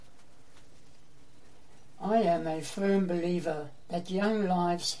I am a firm believer that young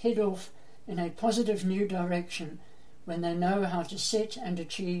lives head off in a positive new direction when they know how to set and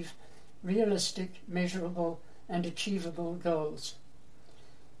achieve realistic, measurable and achievable goals.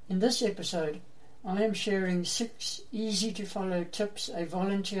 In this episode, I am sharing 6 easy-to-follow tips a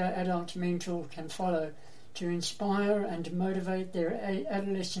volunteer adult mentor can follow to inspire and motivate their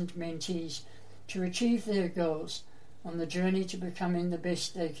adolescent mentees to achieve their goals on the journey to becoming the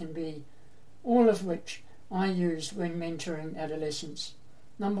best they can be, all of which I use when mentoring adolescents.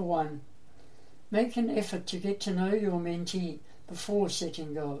 Number 1, make an effort to get to know your mentee before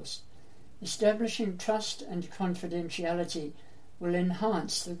setting goals. Establishing trust and confidentiality will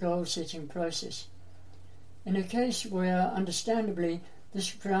enhance the goal-setting process. In a case where, understandably,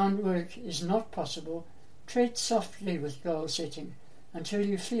 this groundwork is not possible, tread softly with goal-setting until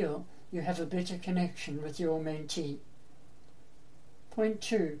you feel you have a better connection with your mentee. Point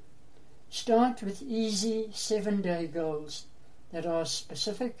 2. Start with easy 7-day goals that are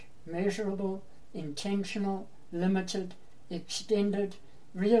specific, measurable, intentional, limited, extended,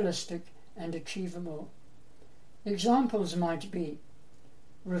 realistic, and achievable. Examples might be: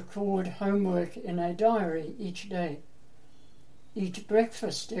 record homework in a diary each day, eat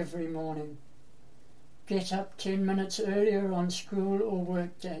breakfast every morning, get up 10 minutes earlier on school or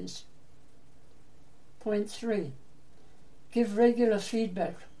work days. Point 3. Give regular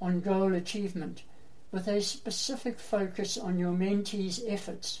feedback on goal achievement with a specific focus on your mentee's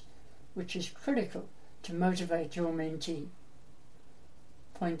efforts, which is critical to motivate your mentee.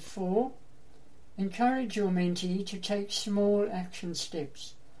 Point 4. Encourage your mentee to take small action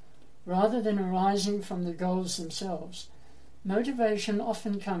steps. Rather than arising from the goals themselves, motivation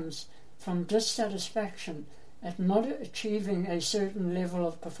often comes from dissatisfaction at not achieving a certain level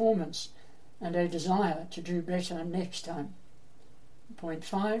of performance and a desire to do better next time. Point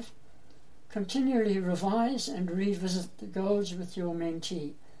 5. Continually revise and revisit the goals with your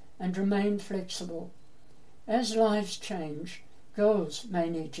mentee and remain flexible. As lives change, goals may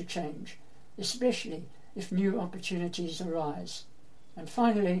need to change, especially if new opportunities arise. And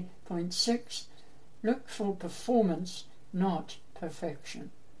finally, point 6, look for performance, not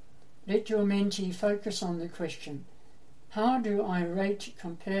perfection. Let your mentee focus on the question, how do I rate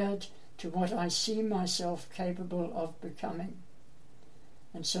compared to what I see myself capable of becoming?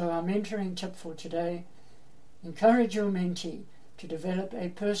 And so our mentoring tip for today: encourage your mentee to develop a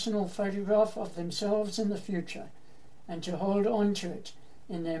personal photograph of themselves in the future and to hold on to it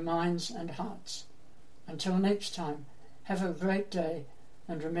in their minds and hearts. Until next time, have a great day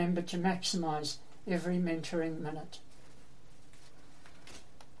and remember to maximize every mentoring minute.